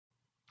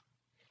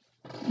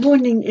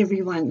Morning,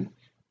 everyone.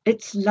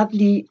 It's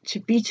lovely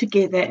to be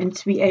together and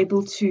to be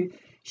able to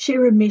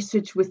share a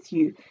message with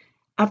you.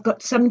 I've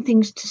got some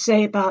things to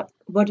say about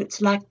what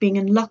it's like being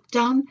in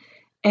lockdown,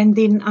 and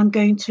then I'm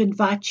going to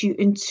invite you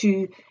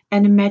into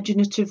an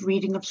imaginative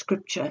reading of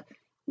scripture,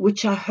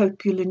 which I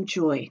hope you'll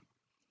enjoy.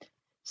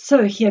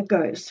 So here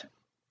goes.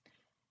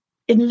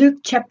 In Luke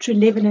chapter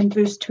 11 and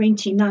verse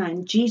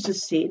 29,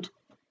 Jesus said,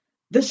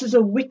 "This is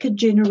a wicked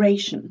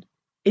generation.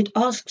 It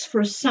asks for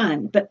a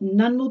sign, but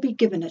none will be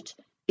given it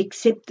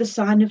except the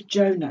sign of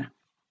Jonah."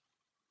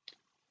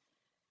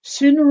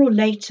 Sooner or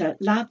later,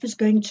 life is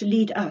going to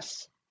lead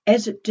us,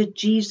 as it did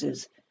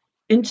Jesus,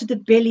 into the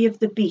belly of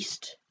the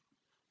beast,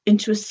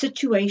 into a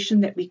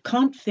situation that we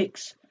can't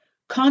fix,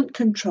 can't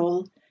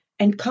control,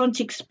 and can't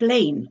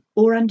explain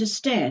or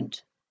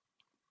understand.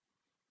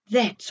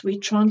 That's where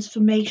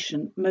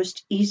transformation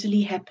most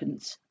easily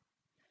happens.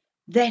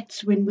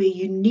 That's when we're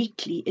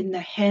uniquely in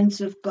the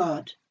hands of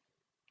God.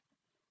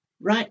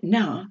 Right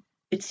now,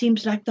 it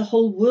seems like the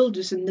whole world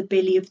is in the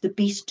belly of the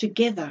beast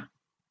together.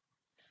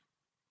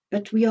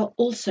 But we are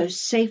also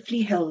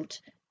safely held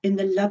in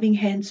the loving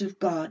hands of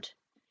God,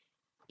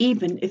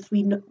 even if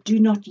we do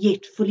not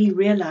yet fully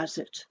realize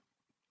it.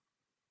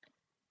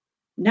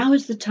 Now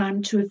is the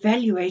time to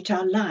evaluate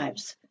our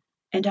lives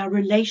and our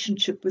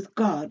relationship with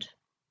God.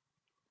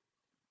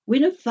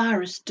 When a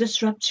virus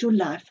disrupts your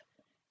life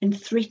and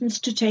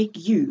threatens to take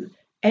you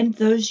and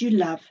those you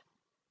love,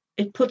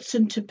 it puts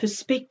into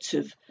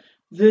perspective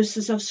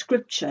verses of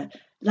scripture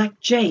like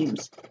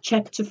James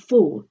chapter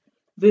 4,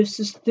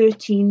 verses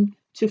 13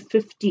 to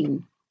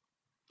 15.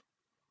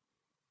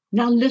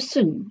 Now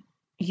listen,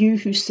 you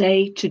who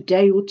say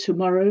today or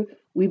tomorrow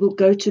we will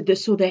go to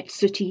this or that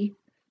city,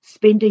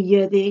 spend a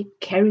year there,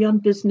 carry on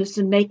business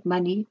and make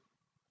money.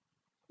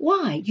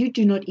 Why, you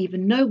do not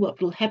even know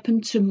what will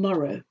happen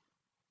tomorrow.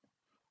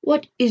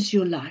 What is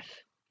your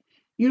life?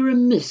 You're a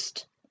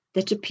mist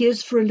that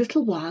appears for a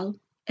little while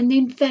and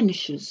then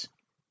vanishes.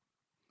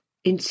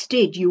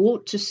 Instead, you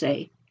ought to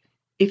say,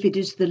 if it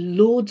is the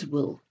Lord's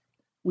will,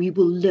 we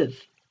will live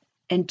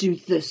and do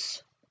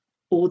this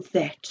or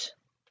that.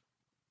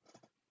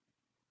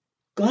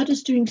 God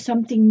is doing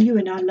something new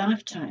in our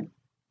lifetime,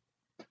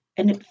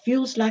 and it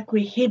feels like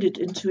we're headed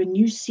into a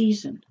new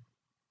season.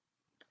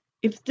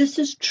 If this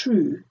is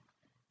true,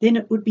 then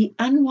it would be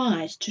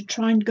unwise to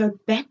try and go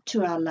back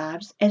to our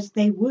lives as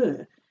they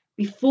were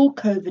before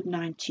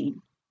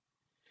COVID-19.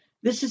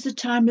 This is a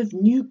time of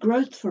new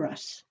growth for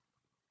us.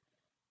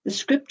 The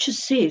scripture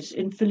says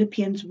in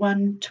Philippians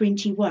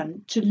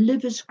 1:21, to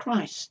live is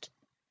Christ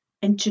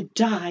and to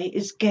die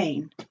is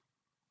gain.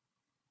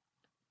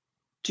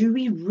 Do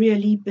we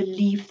really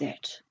believe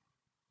that?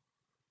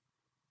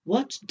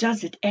 What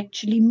does it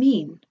actually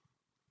mean?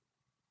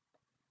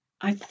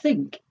 I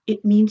think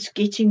it means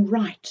getting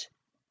right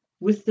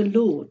with the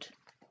Lord.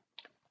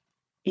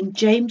 In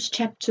James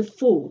chapter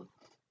 4,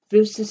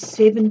 verses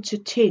 7 to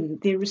 10,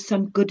 there is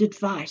some good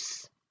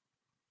advice.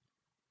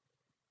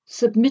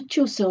 Submit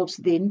yourselves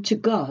then to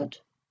God.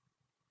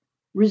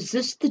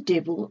 Resist the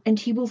devil, and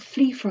he will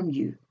flee from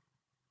you.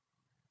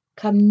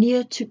 Come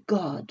near to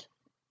God,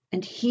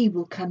 and he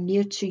will come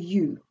near to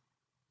you.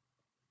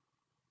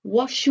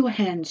 Wash your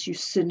hands, you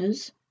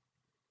sinners,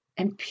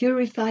 and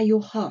purify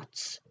your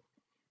hearts,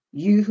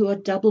 you who are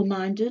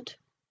double-minded.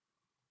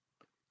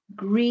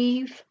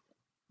 Grieve,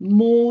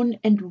 mourn,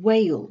 and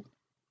wail.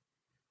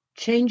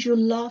 Change your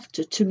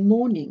laughter to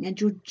mourning and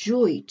your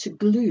joy to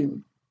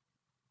gloom.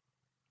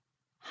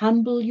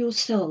 Humble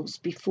yourselves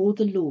before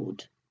the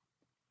Lord,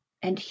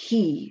 and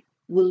he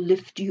will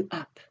lift you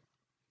up.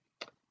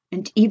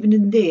 And even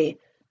in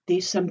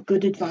there's some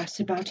good advice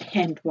about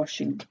hand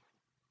washing.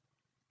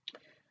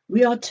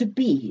 We are to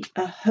be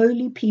a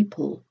holy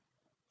people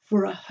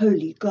for a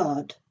holy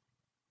God.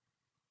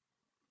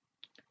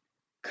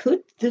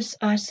 Could this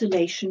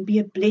isolation be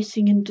a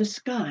blessing in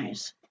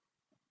disguise,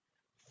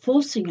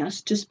 forcing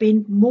us to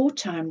spend more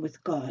time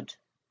with God?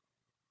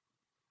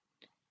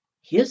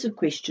 Here's a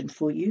question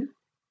for you.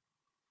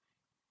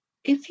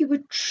 If you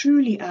were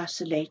truly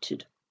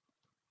isolated,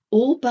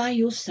 all by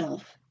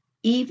yourself,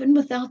 even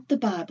without the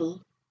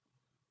Bible,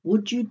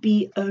 would you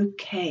be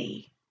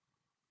okay?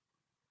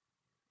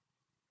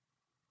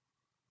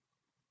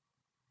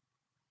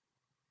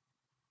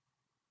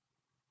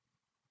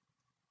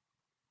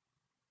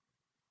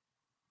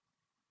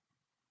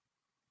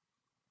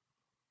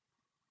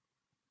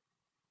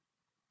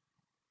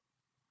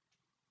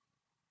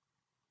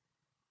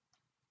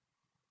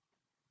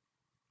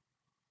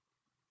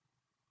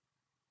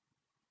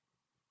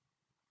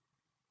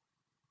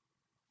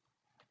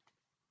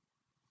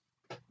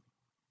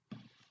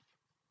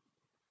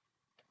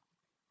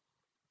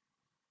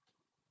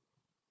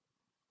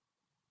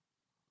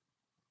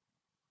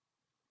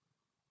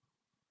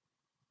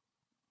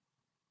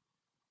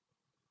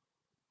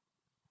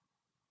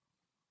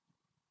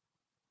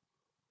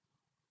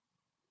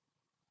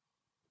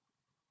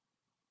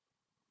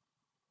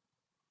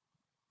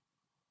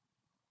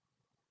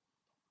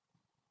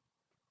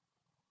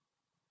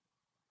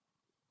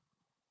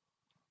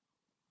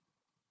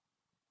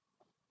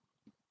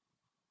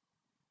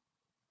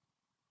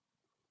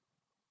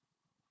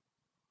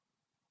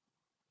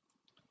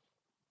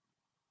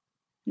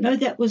 No,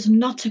 that was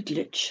not a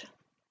glitch.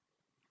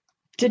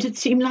 Did it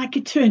seem like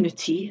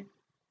eternity?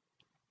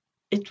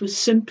 It was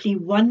simply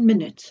 1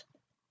 minute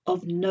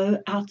of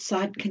no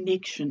outside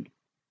connection.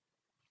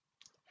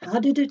 How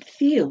did it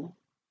feel?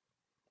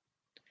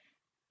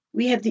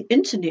 We have the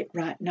internet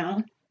right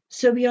now,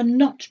 so we are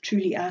not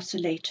truly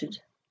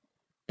isolated.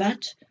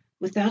 But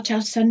without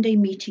our Sunday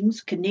meetings,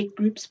 connect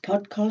groups,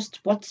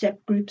 podcasts, WhatsApp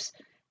groups,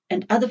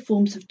 and other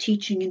forms of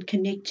teaching and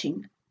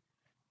connecting,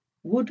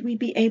 would we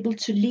be able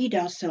to lead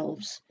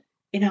ourselves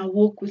in our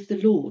walk with the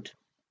Lord,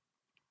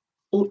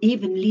 or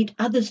even lead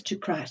others to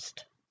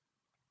Christ?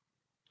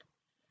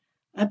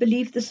 I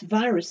believe this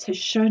virus has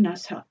shown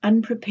us how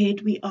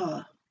unprepared we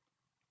are.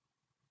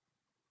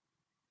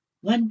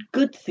 One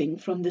good thing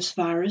from this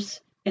virus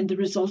and the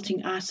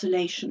resulting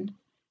isolation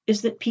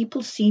is that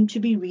people seem to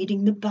be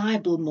reading the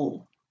Bible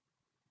more.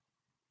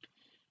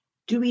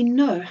 Do we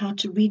know how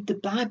to read the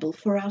Bible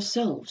for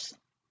ourselves?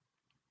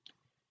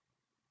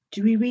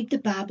 Do we read the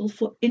Bible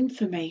for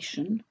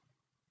information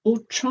or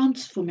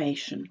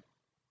transformation?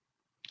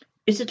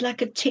 Is it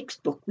like a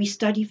textbook we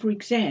study for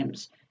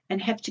exams and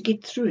have to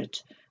get through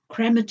it,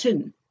 cram it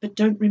in, but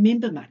don't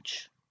remember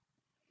much?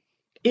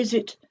 Is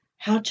it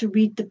how to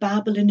read the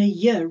Bible in a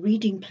year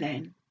reading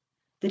plan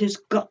that has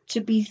got to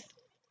be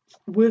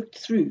worked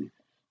through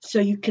so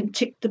you can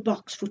tick the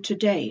box for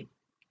today,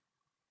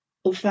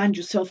 or find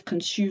yourself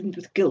consumed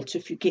with guilt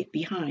if you get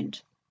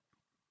behind?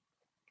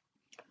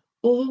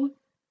 Or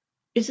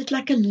is it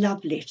like a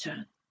love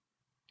letter?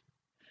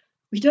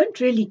 We don't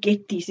really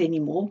get these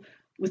anymore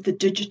with the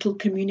digital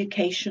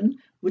communication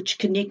which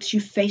connects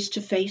you face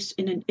to face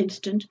in an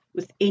instant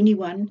with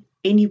anyone,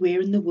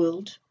 anywhere in the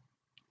world.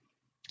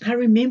 I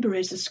remember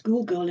as a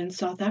schoolgirl in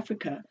South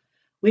Africa,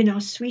 when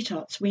our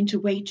sweethearts went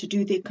away to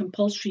do their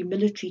compulsory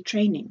military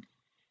training,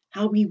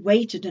 how we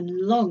waited and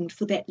longed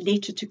for that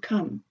letter to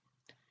come.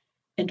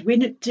 And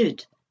when it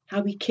did,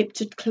 how we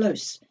kept it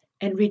close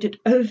and read it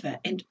over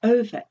and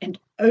over and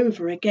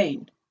over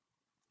again.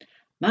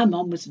 My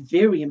mom was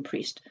very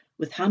impressed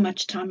with how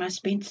much time I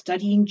spent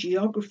studying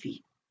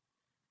geography.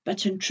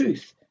 But in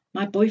truth,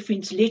 my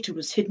boyfriend's letter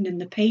was hidden in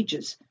the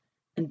pages,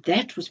 and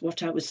that was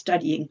what I was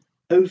studying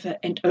over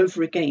and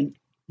over again,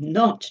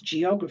 not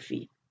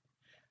geography.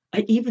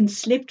 I even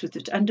slept with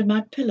it under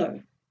my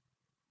pillow.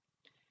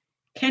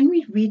 Can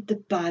we read the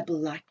Bible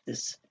like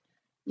this,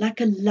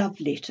 like a love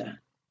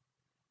letter?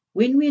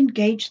 When we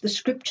engage the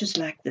scriptures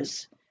like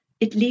this,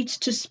 it leads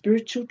to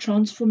spiritual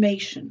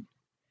transformation.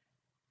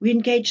 We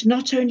engage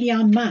not only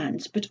our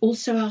minds, but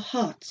also our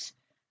hearts,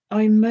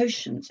 our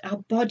emotions, our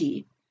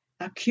body,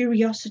 our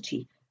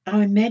curiosity,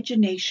 our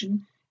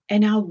imagination,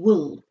 and our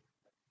will.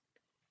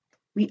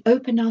 We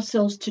open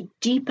ourselves to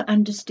deeper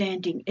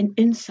understanding and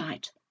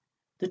insight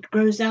that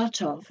grows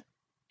out of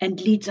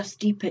and leads us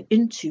deeper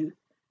into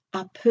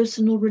our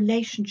personal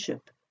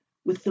relationship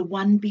with the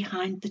one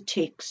behind the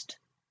text.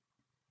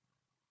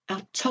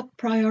 Our top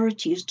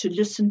priority is to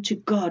listen to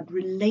God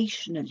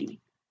relationally,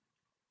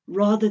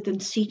 rather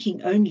than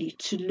seeking only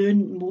to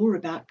learn more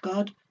about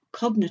God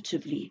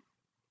cognitively.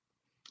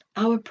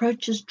 Our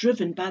approach is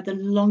driven by the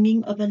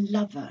longing of a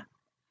lover.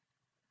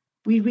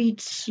 We read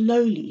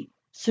slowly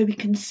so we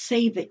can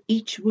savor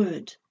each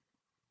word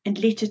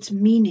and let its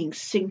meaning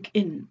sink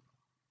in.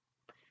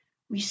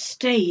 We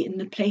stay in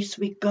the place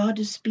where God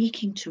is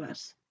speaking to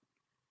us,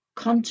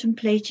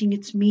 contemplating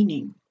its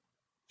meaning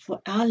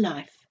for our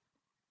life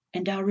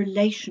and our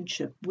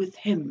relationship with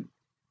Him.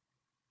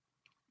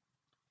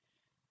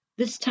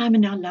 This time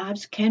in our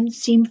lives can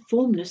seem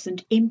formless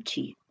and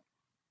empty,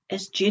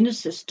 as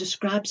Genesis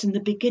describes in the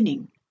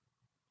beginning.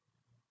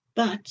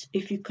 But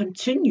if you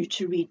continue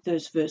to read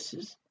those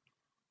verses,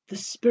 the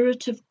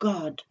Spirit of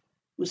God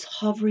was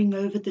hovering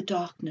over the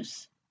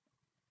darkness,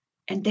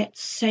 and that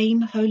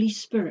same Holy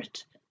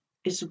Spirit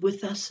is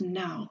with us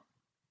now.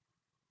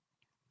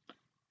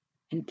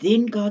 And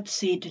then God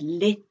said,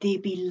 "Let there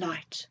be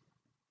light."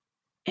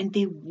 And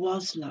there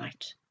was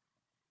light.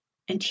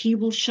 And He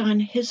will shine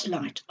His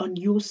light on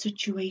your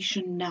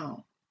situation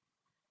now.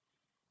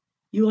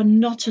 You are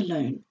not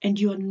alone, and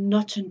you are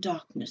not in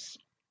darkness.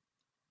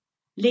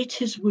 Let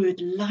His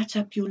word light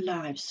up your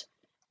lives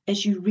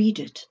as you read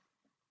it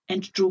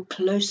and draw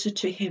closer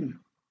to Him.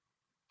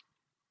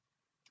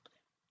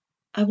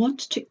 I want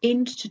to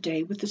end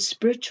today with a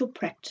spiritual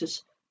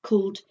practice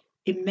called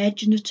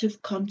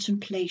imaginative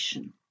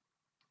contemplation.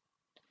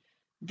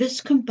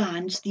 This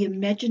combines the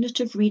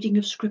imaginative reading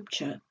of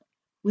Scripture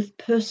with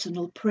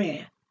personal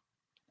prayer.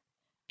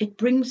 It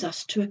brings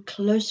us to a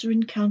closer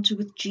encounter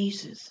with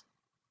Jesus.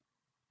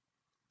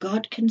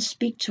 God can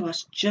speak to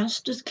us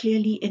just as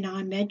clearly in our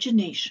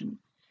imagination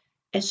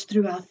as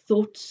through our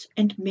thoughts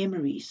and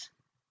memories.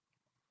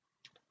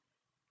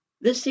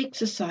 This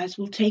exercise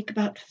will take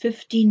about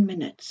 15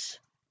 minutes.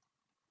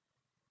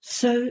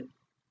 So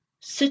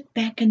sit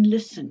back and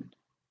listen.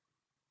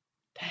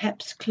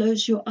 Perhaps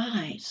close your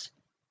eyes,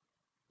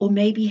 or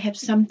maybe have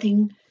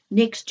something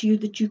next to you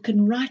that you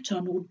can write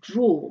on or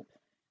draw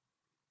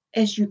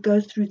as you go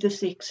through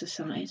this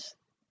exercise.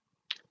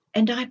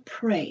 And I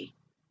pray,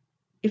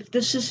 if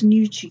this is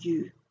new to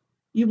you,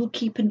 you will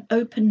keep an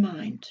open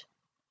mind,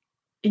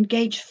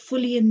 engage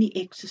fully in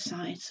the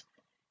exercise,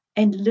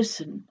 and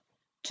listen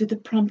to the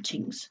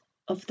promptings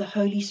of the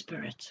Holy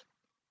Spirit.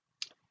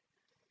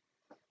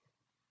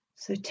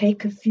 So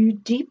take a few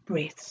deep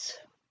breaths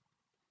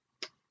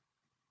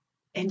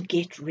and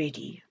get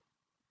ready.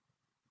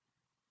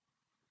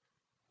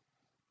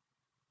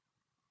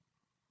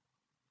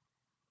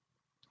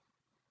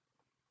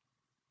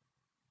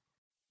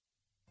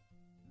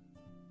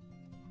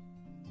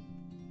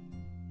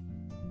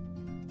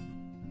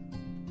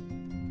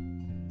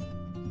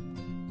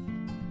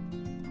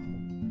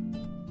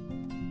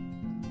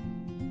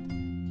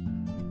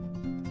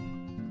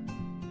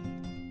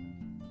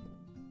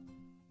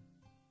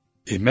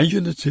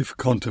 Imaginative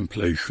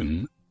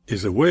contemplation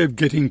is a way of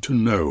getting to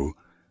know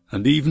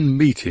and even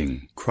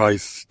meeting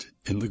Christ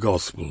in the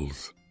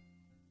Gospels.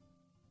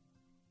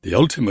 The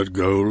ultimate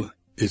goal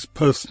is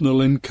personal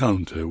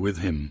encounter with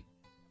Him.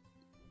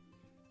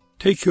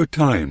 Take your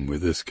time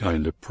with this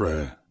kind of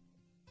prayer.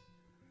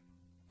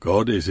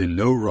 God is in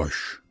no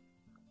rush.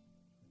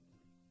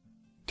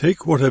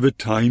 Take whatever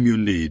time you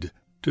need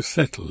to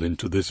settle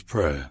into this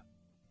prayer.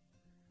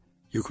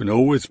 You can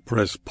always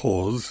press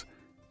pause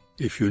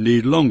if you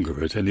need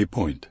longer at any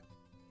point.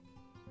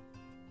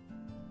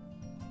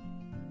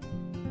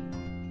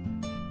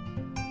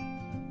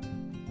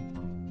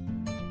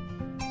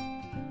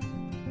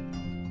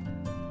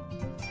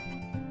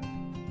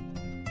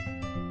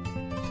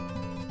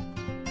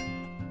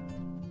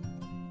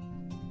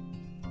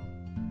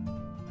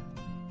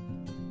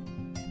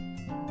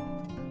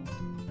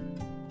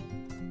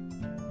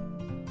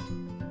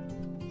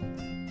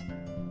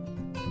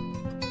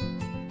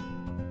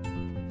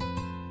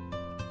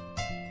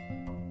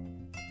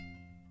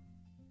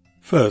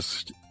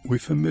 First, we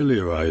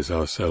familiarize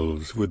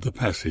ourselves with the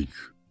passage.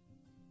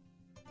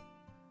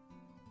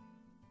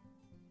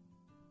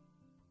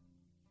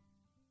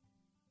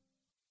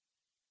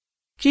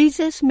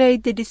 Jesus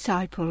made the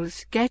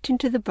disciples get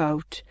into the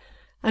boat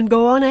and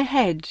go on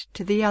ahead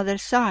to the other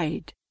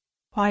side,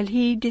 while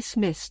he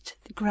dismissed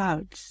the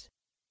crowds.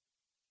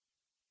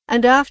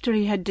 And after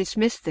he had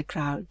dismissed the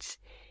crowds,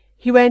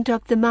 he went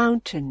up the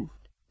mountain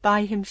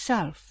by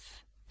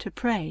himself to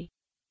pray.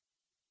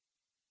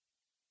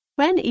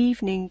 When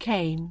evening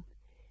came,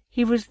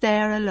 he was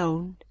there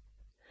alone,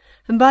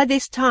 and by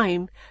this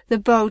time the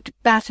boat,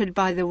 battered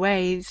by the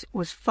waves,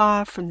 was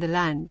far from the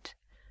land,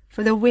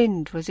 for the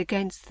wind was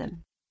against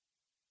them.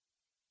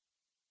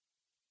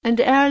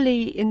 And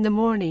early in the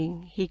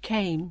morning he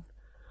came,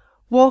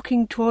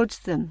 walking towards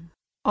them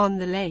on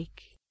the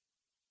lake.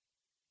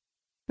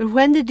 But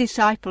when the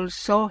disciples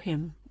saw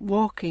him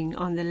walking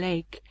on the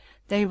lake,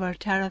 they were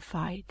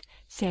terrified,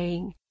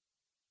 saying,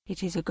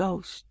 "It is a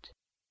ghost."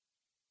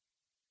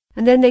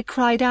 And then they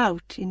cried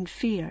out in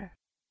fear.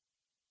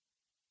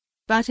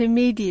 But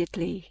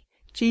immediately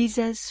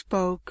Jesus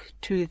spoke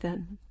to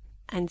them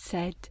and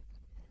said,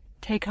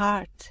 "Take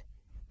heart,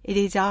 it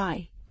is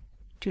I,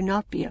 do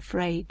not be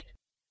afraid."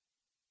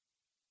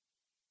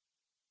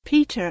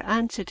 Peter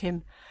answered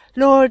him,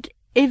 "Lord,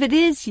 if it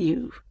is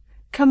you,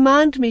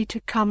 command me to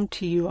come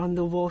to you on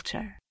the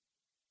water."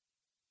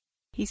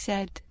 He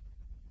said,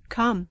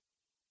 "Come."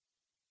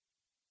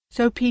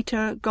 So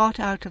Peter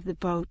got out of the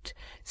boat,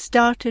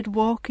 started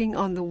walking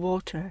on the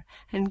water,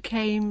 and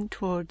came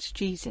towards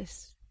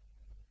Jesus.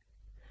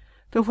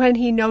 But when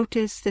he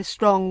noticed the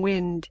strong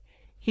wind,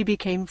 he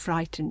became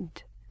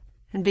frightened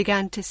and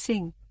began to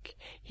sink.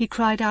 He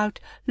cried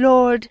out,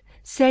 "Lord,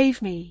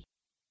 save me!"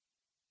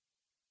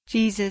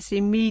 Jesus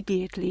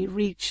immediately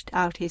reached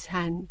out his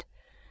hand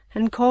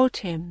and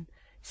caught him,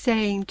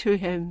 saying to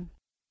him,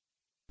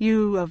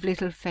 "You of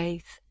little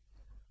faith,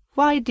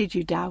 why did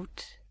you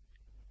doubt?"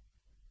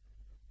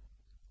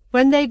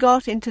 When they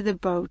got into the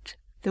boat,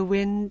 the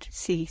wind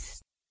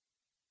ceased,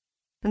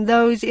 and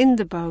those in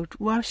the boat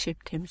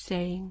worshipped him,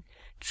 saying,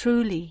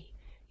 "Truly,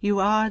 you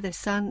are the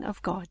Son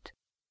of God."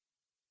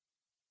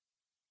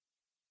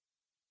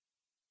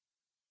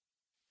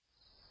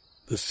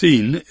 The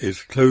scene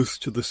is close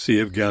to the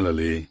Sea of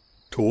Galilee,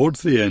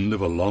 towards the end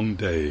of a long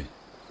day.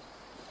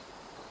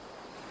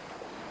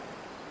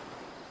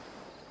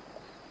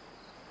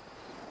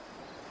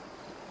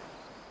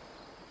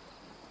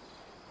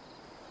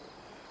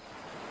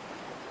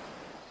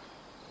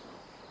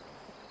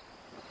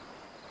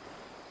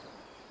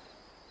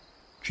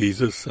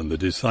 Jesus and the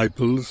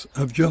disciples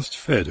have just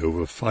fed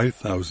over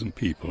 5,000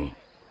 people.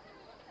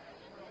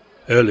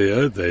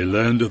 Earlier they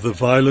learned of the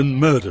violent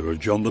murder of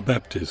John the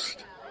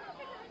Baptist.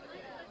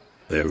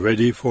 They are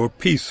ready for a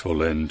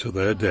peaceful end to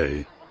their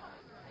day.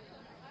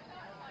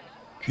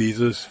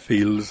 Jesus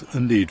feels a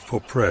need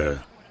for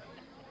prayer.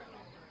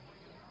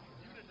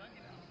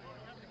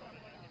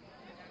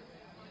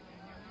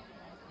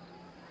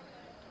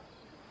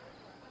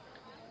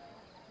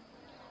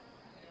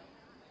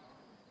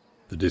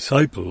 The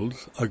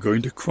disciples are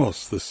going to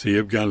cross the Sea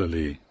of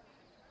Galilee.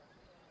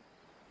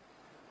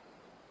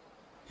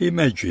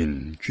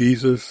 Imagine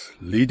Jesus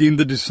leading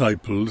the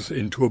disciples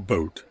into a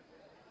boat.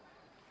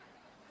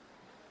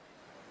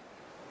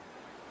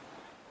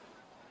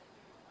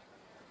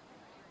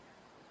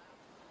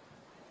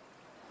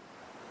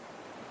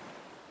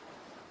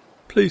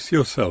 place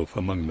yourself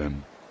among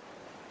them.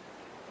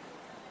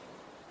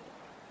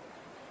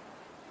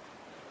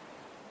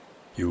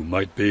 You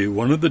might be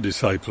one of the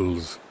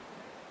disciples,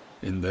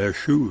 in their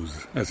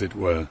shoes, as it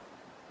were.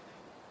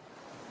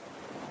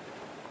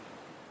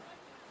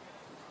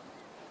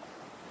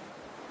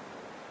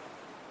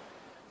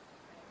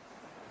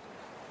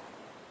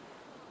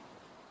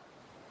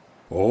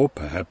 Or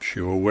perhaps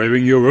you are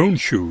wearing your own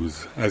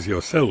shoes as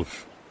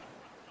yourself,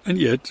 and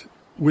yet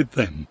with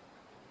them.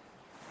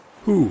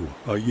 Who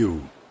are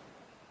you?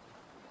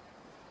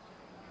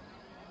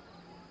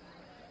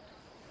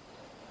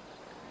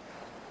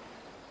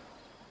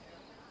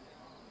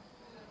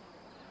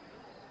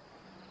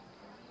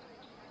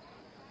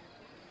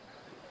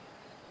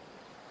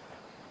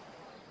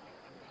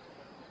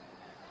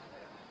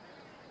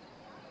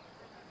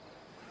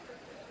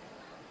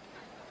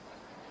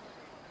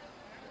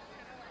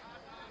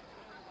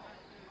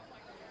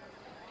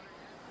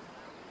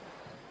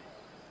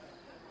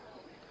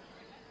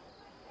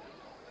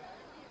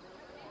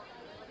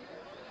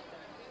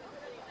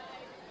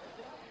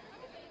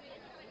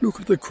 Look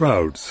at the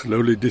crowd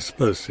slowly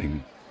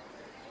dispersing.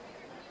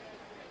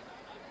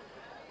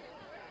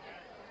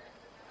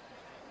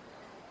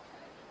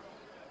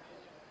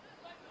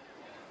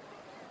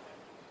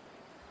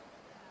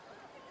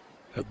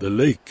 At the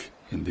lake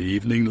in the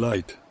evening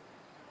light,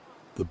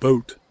 the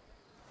boat,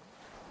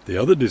 the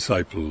other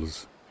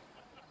disciples,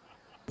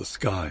 the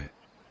sky.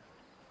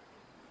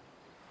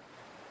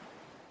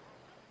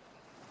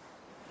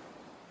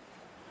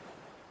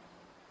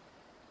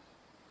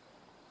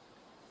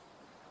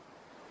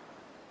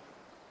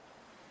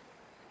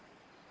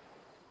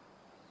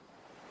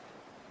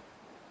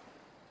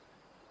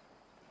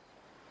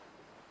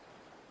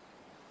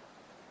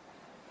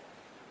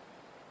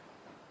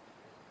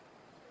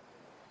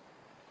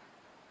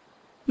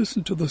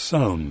 Listen to the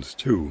sounds,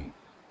 too.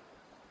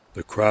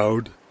 The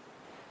crowd,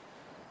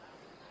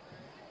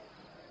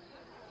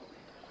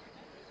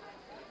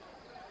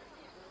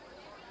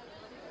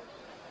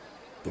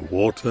 the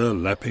water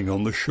lapping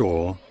on the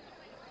shore,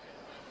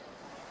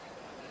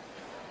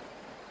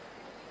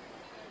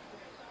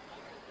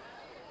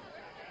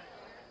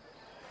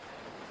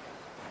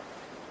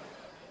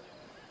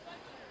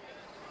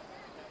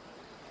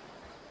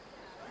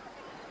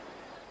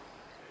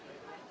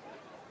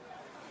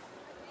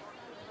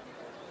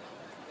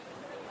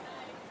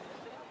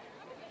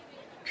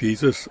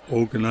 Jesus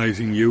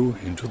organizing you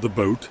into the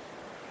boat,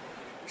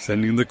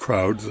 sending the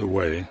crowds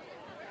away.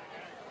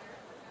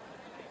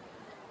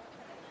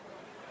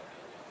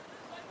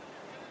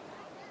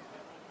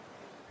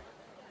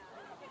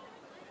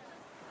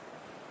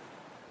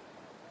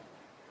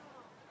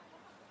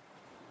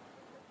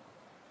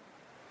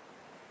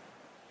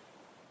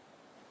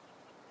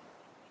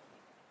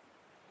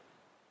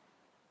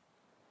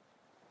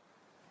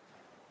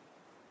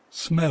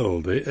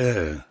 Smell the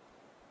air.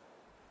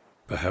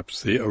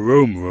 Perhaps the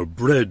aroma of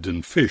bread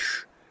and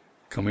fish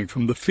coming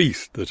from the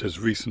feast that has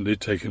recently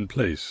taken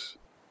place.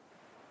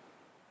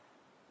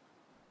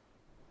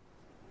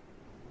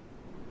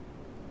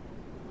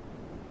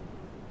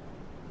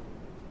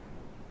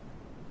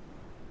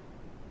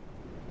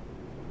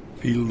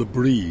 Feel the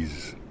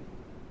breeze,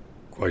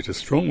 quite a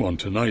strong one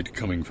tonight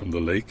coming from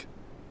the lake.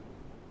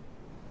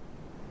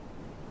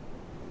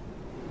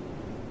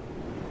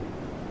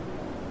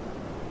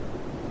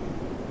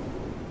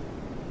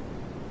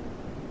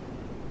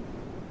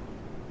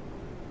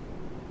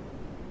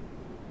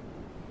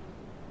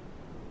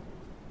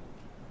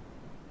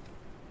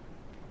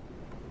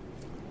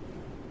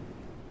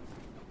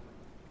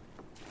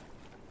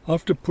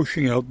 After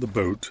pushing out the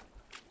boat,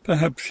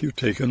 perhaps you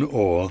take an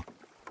oar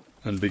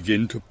and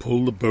begin to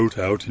pull the boat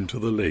out into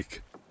the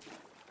lake.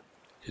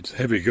 It's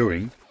heavy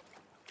going.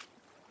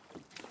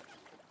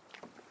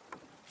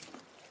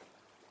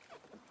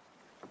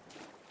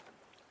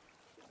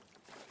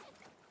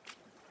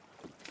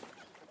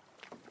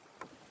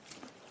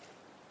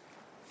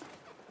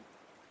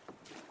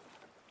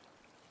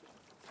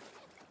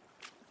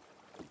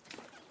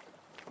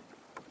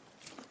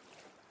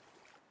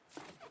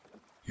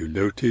 You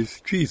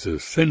notice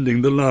Jesus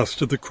sending the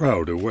last of the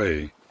crowd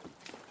away,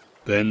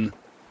 then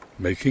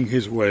making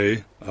his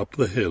way up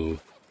the hill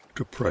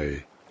to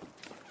pray.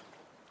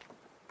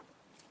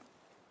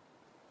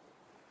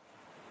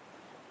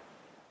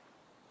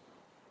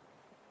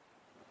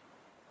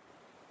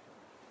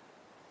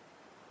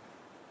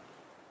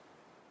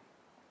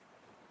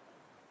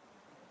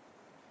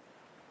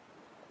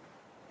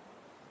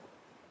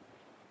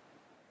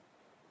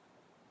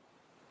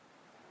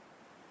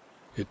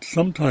 It's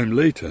some time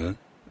later,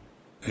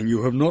 and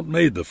you have not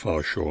made the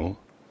far shore.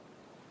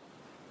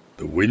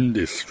 The wind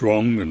is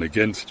strong and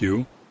against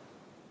you.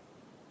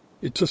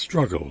 It's a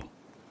struggle.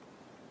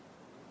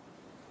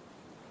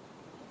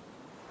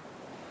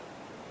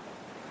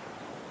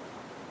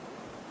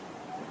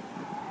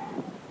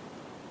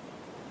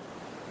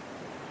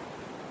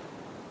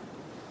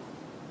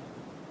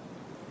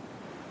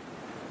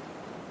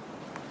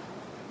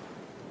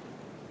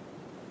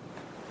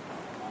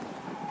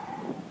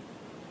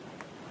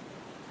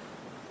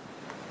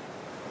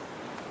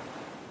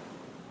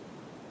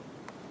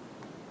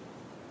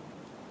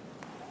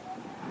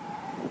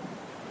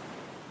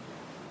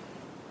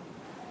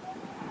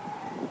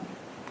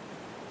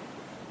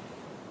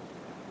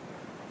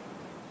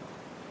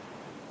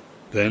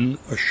 Then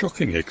a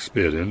shocking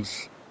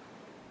experience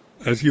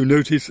as you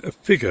notice a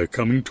figure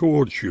coming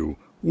towards you,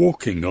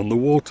 walking on the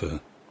water.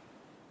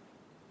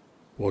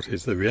 What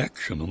is the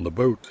reaction on the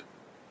boat?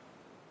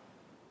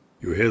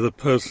 You hear the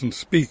person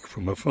speak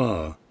from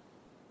afar.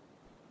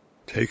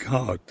 "Take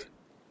heart,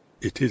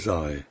 it is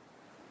I.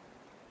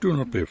 Do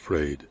not be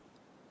afraid."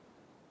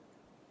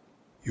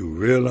 You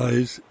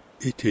realize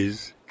it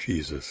is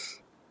Jesus.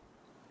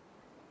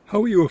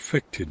 How are you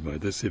affected by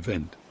this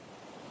event?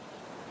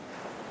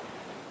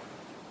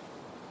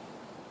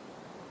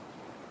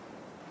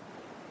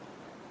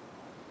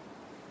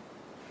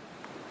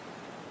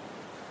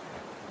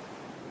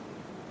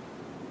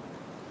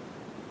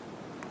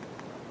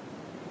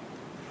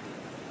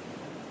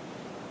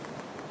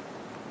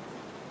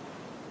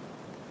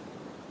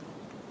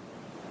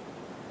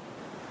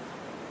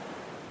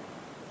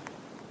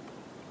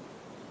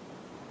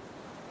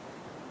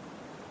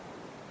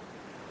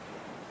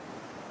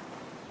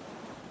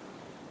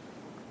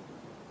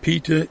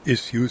 Peter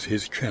issues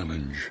his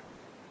challenge.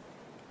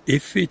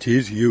 "If it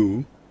is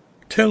you,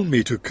 tell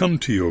me to come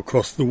to you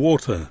across the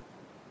water."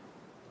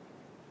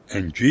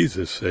 And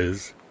Jesus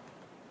says,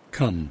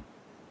 "Come."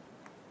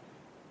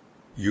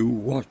 You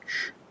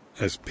watch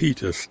as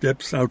Peter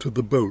steps out of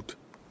the boat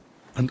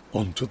and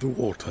onto the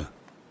water.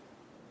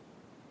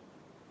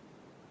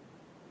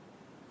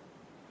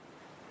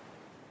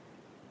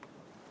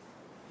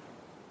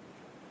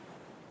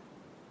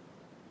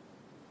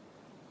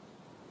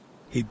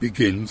 He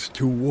begins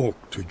to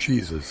walk to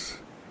Jesus.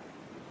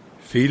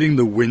 Feeling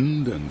the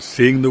wind and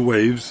seeing the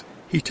waves,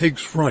 he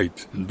takes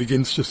fright and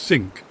begins to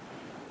sink.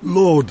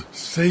 "Lord,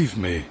 save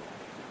me!"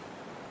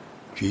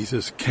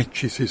 Jesus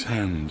catches his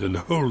hand and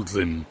holds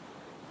him.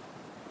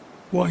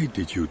 "Why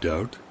did you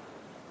doubt?"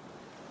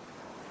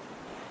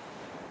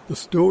 The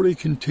story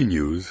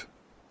continues,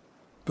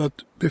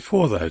 but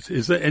before that,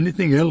 is there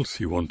anything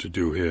else you want to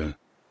do here?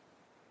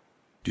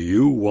 Do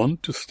you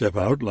want to step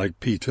out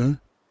like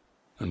Peter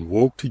and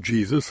walk to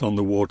Jesus on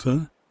the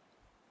water?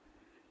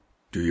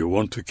 Do you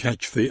want to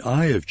catch the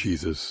eye of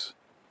Jesus?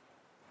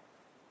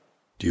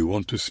 Do you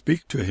want to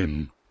speak to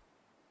him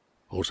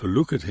or to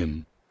look at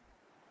him?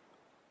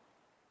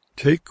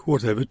 Take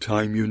whatever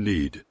time you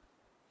need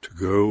to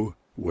go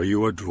where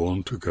you are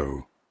drawn to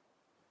go.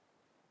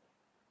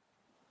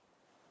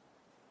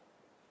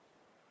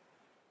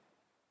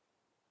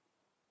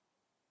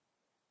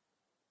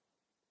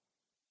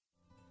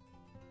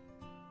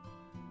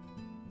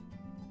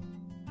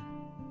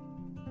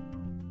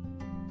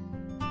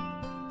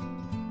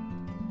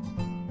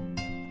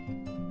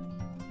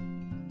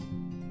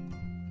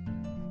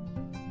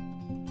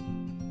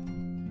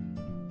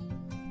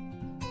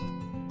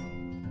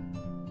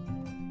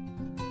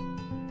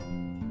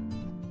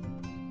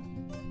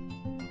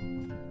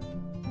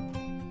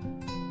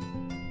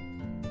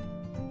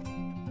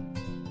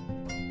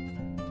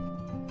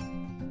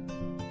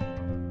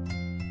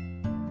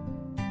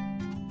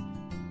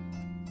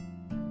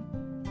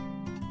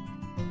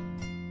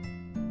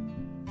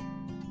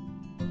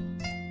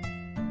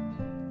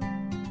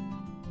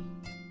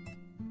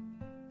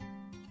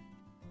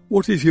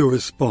 What is your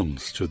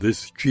response to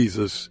this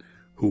Jesus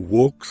who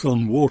walks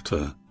on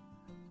water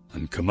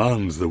and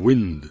commands the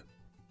wind?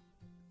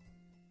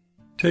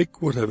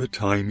 Take whatever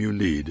time you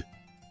need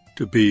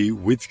to be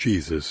with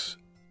Jesus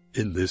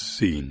in this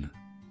scene.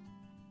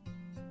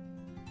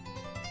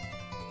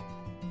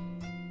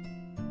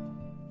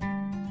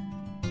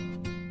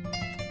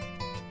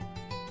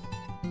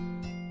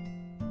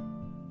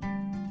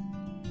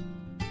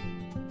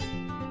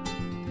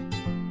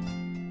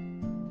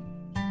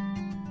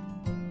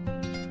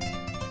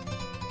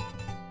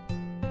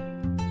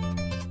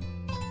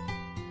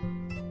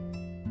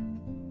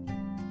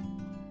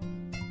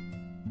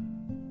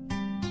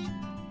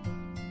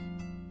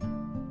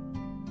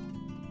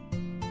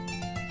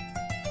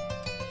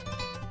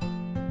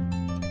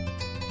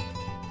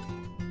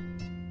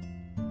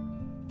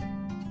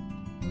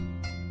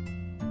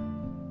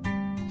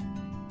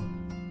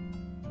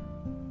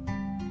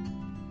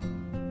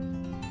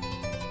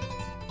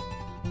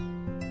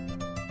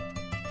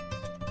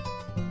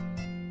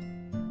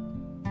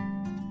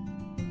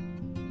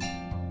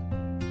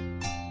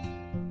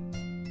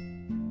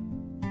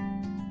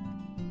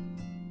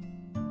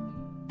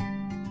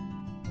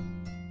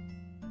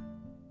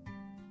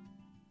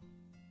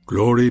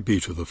 Glory be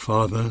to the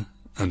Father,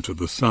 and to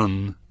the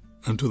Son,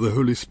 and to the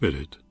Holy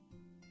Spirit,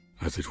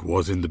 as it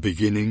was in the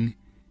beginning,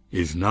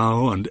 is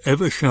now, and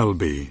ever shall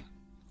be,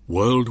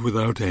 world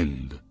without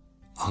end.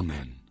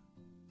 Amen.